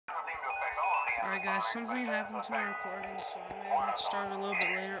Alright guys, something happened to my recording, so I may have to start a little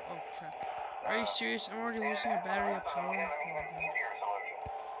bit later. Oh crap. Are you serious? I'm already losing a battery of power. Oh my god.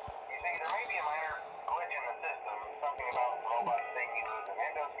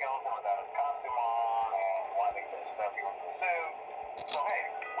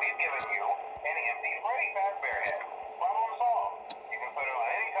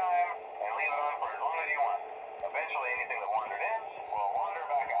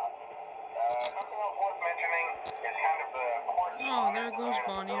 Oh, there goes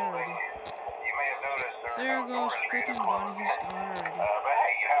Bonnie already. There goes freaking Bonnie, he's gone already.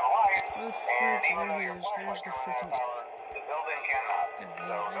 Where the fridge? There he is. There's the freaking... God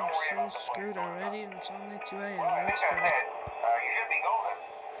damn, I'm so screwed already, and it's only 2 a.m. Let's go.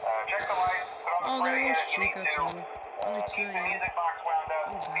 Oh, there goes Chica too. Only 2 a.m.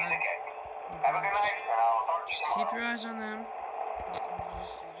 Oh god. Oh god. Just keep your eyes on them.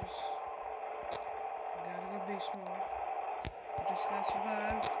 Just gotta go beast mode. You just gotta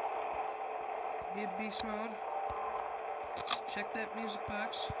survive. Be a beast mode. Check that music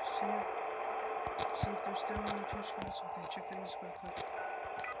box. See if they're still in the 2 spots. Okay, check that music box quick.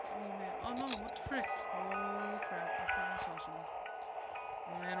 Oh man. Oh no, what the frick? Holy crap. I thought I saw someone.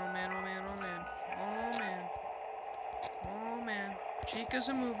 Oh man, oh man, oh man, oh man. Oh man. Oh man. Chica's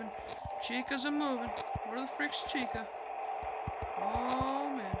a moving. Chica's a moving. Where the frick's Chica? Oh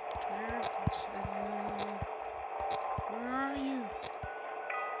man. Where are you?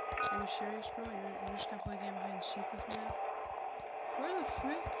 Are you serious, bro? You're just gonna play a game of hide and seek with me now? Where the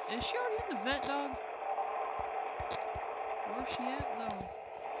frick? Is she already in the vent, dog? Where's she at, though?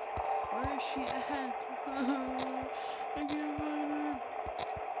 Where is she at? I can't find her.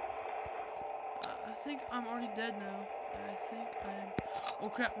 I think I'm already dead now. I think I am. Oh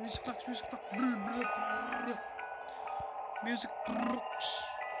crap, music box, music box. Music box.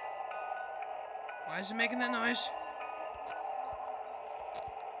 Why is it making that noise?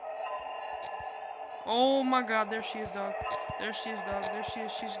 Oh my god, there she is, dog. There she is, dog. There she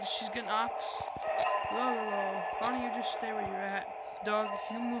is. She's getting off. Low. Bonnie, you just stay where you're at. Dog, if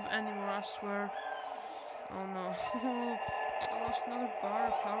you move anymore, I swear. Oh no. I lost another bar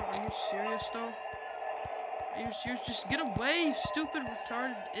of power. Are you serious, though? Are you serious? Just get away, you stupid,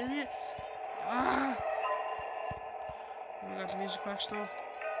 retarded idiot. Ah. Oh my god, the music box, though.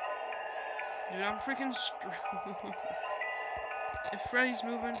 Dude, I'm freaking screwed. If Freddy's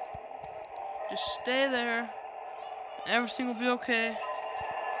moving, just stay there. Everything will be okay.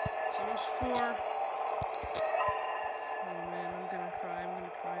 It's almost 4. Oh man, I'm gonna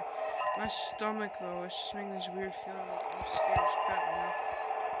cry. My stomach, though, it's just making this weird feeling like I'm scared as crap right now.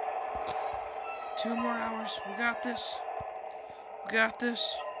 2 more hours. We got this. We got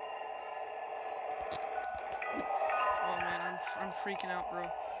this. Oh man, I'm freaking out, bro.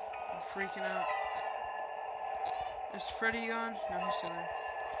 I'm freaking out. Is Freddy gone? No, he's still there.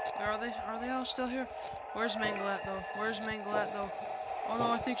 Are they all still here? Where's Mangle at, though? Oh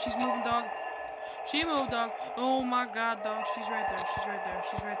no, I think she's moving, dog. She moved, dog. Oh my god, dog. She's right there.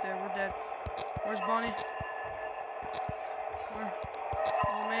 We're dead. Where's Bonnie?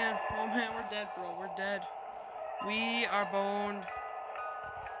 Oh man, we're dead, bro. We're dead. We are boned.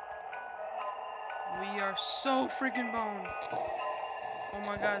 We are so freaking boned. Oh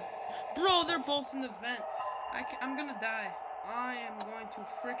my god. Bro, they're both in the vent. I'm gonna die. I am going to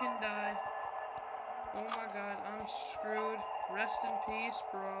freaking die. Oh my god, I'm screwed. Rest in peace,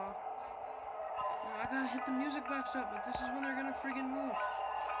 bro. Oh, I gotta hit the music box up, but this is when they're gonna freaking move.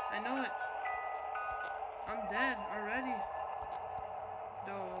 I know it. I'm dead already.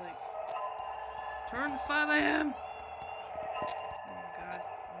 No, like... Turn to 5 a.m. Oh my god,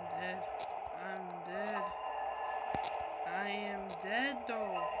 I'm dead. I am dead,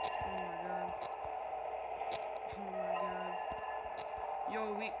 though. Oh my god. Yo,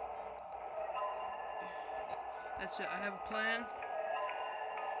 That's it. I have a plan.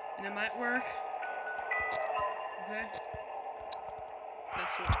 And it might work. Okay?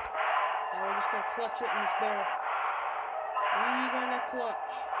 That's it. Now we're just gonna clutch it in this barrel. We're gonna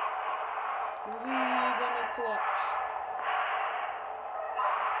clutch.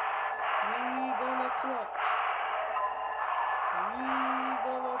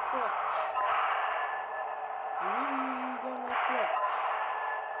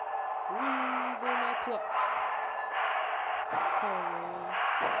 Oh man,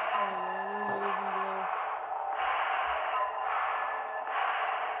 we're moving, bro.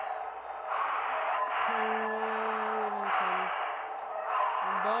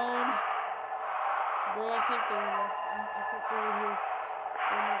 I'm boned. Bro, I think they're enough. I think they're here.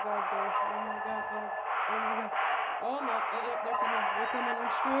 Oh my god, dog. Oh no, yep, they're coming.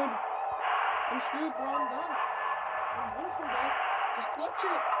 I'm screwed. I'm screwed, bro. I'm done. I'm done for that. Just clutch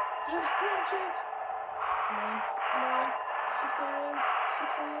it. Just clutch it. Come on. Come on. 6 a.m.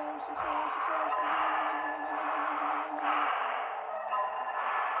 6 a.m. 6 a.m. 6 a.m.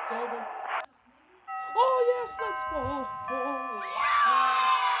 It's over. Oh, yes. Let's go.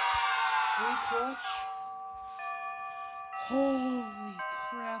 Holy clutch. Holy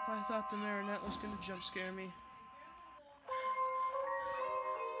crap. I thought the marionette was going to jump scare me.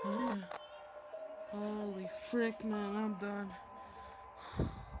 Holy frick, man. I'm done.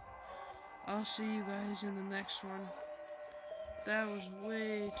 I'll see you guys in the next one. That was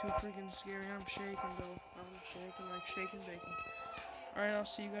way too freaking scary. I'm shaking, though. I'm shaking like shaking bacon. Alright, I'll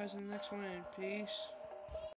see you guys in the next one, and peace.